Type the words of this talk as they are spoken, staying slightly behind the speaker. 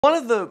One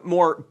of the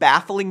more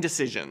baffling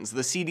decisions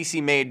the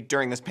CDC made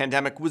during this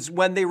pandemic was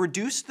when they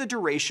reduced the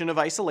duration of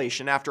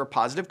isolation after a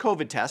positive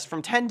COVID test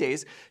from 10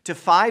 days to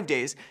 5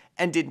 days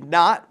and did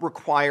not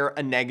require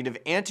a negative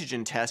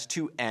antigen test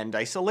to end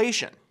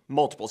isolation.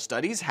 Multiple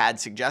studies had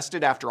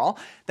suggested, after all,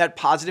 that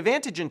positive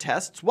antigen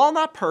tests, while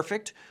not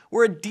perfect,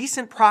 were a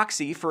decent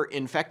proxy for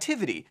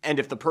infectivity. And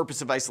if the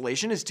purpose of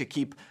isolation is to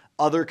keep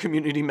other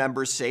community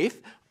members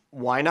safe,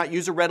 why not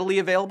use a readily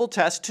available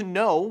test to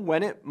know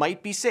when it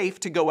might be safe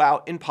to go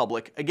out in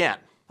public again?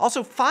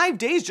 Also, 5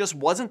 days just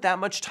wasn't that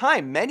much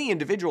time. Many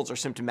individuals are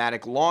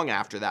symptomatic long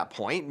after that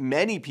point.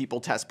 Many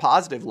people test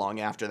positive long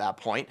after that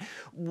point.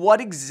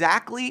 What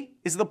exactly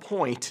is the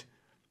point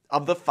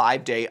of the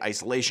 5-day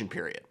isolation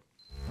period?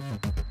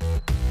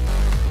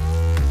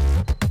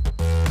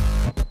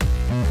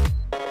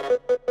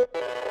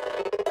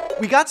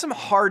 We got some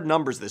hard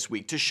numbers this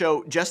week to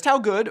show just how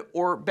good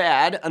or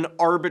bad an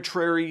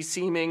arbitrary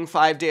seeming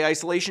 5-day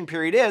isolation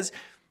period is,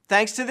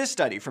 thanks to this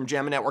study from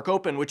JAMA Network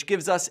Open, which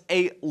gives us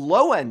a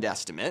low-end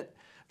estimate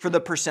for the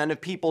percent of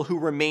people who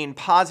remain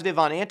positive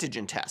on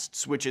antigen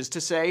tests, which is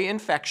to say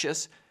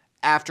infectious,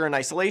 after an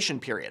isolation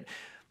period.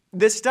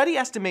 This study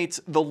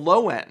estimates the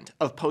low end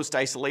of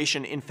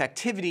post-isolation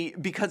infectivity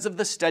because of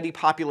the study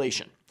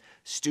population.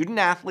 Student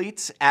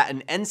athletes at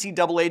an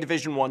NCAA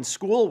Division I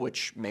school,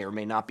 which may or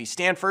may not be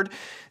Stanford.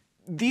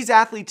 These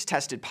athletes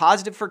tested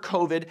positive for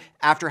COVID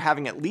after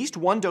having at least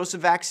one dose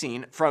of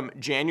vaccine from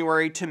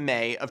January to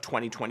May of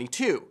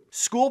 2022.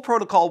 School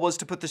protocol was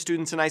to put the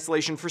students in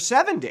isolation for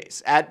 7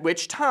 days, at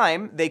which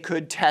time they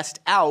could test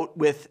out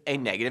with a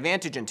negative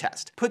antigen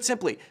test. Put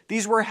simply,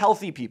 these were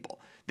healthy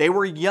people. They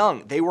were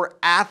young, they were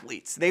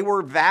athletes, they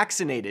were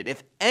vaccinated.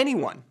 If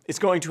anyone is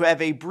going to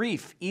have a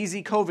brief,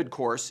 easy COVID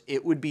course,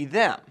 it would be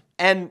them.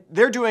 And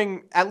they're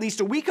doing at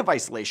least a week of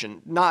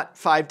isolation, not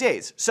 5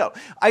 days. So,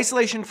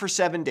 isolation for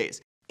 7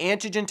 days.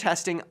 Antigen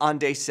testing on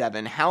day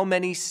 7. How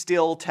many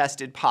still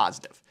tested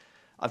positive?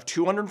 Of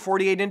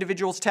 248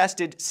 individuals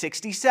tested,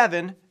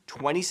 67,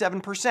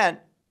 27%,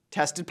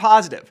 tested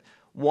positive.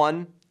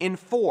 1 in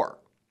 4.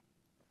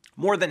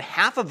 More than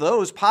half of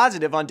those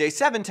positive on day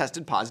 7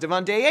 tested positive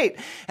on day 8,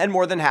 and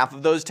more than half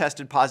of those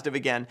tested positive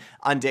again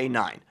on day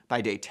 9.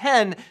 By day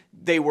 10,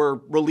 they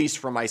were released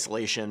from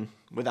isolation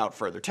without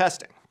further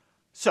testing.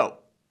 So,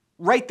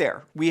 right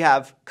there, we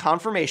have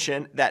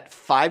confirmation that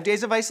 5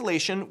 days of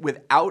isolation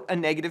without a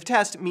negative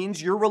test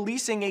means you're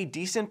releasing a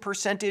decent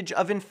percentage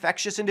of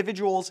infectious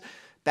individuals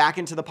back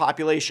into the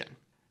population.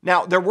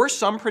 Now, there were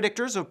some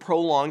predictors of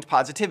prolonged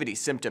positivity.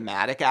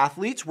 Symptomatic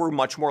athletes were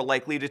much more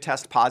likely to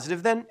test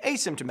positive than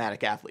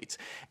asymptomatic athletes.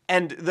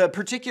 And the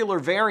particular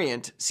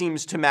variant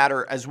seems to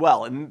matter as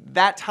well. In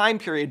that time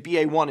period,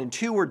 BA1 and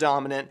 2 were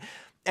dominant,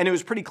 and it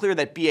was pretty clear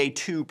that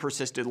BA2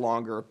 persisted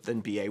longer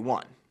than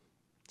BA1.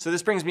 So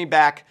this brings me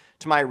back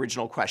to my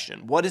original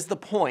question. What is the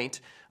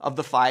point of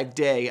the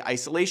 5-day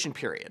isolation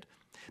period?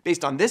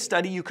 Based on this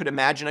study, you could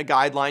imagine a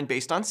guideline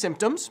based on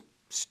symptoms.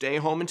 Stay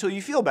home until you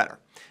feel better.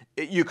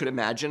 You could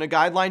imagine a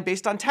guideline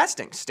based on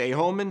testing. Stay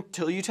home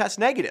until you test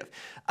negative.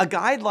 A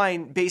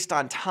guideline based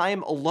on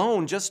time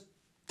alone just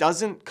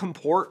doesn't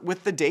comport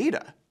with the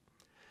data.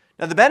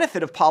 Now, the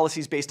benefit of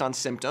policies based on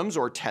symptoms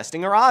or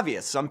testing are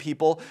obvious. Some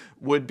people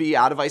would be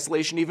out of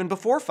isolation even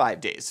before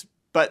 5 days.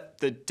 But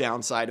the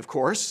downside, of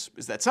course,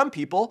 is that some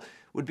people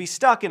would be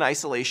stuck in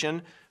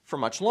isolation for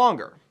much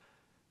longer.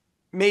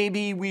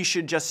 Maybe we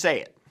should just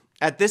say it.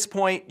 At this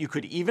point, you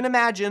could even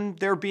imagine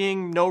there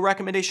being no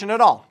recommendation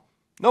at all.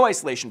 No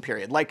isolation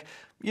period, like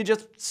you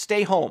just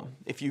stay home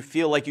if you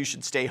feel like you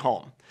should stay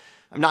home.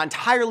 I'm not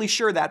entirely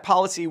sure that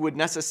policy would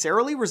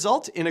necessarily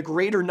result in a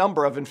greater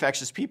number of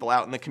infectious people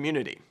out in the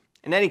community.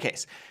 In any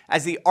case,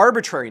 as the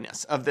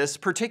arbitrariness of this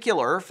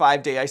particular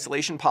 5-day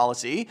isolation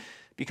policy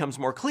becomes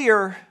more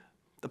clear,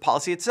 the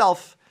policy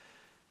itself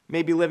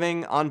may be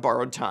living on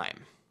borrowed time.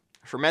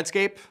 For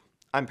Medscape,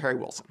 I'm Perry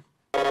Wilson.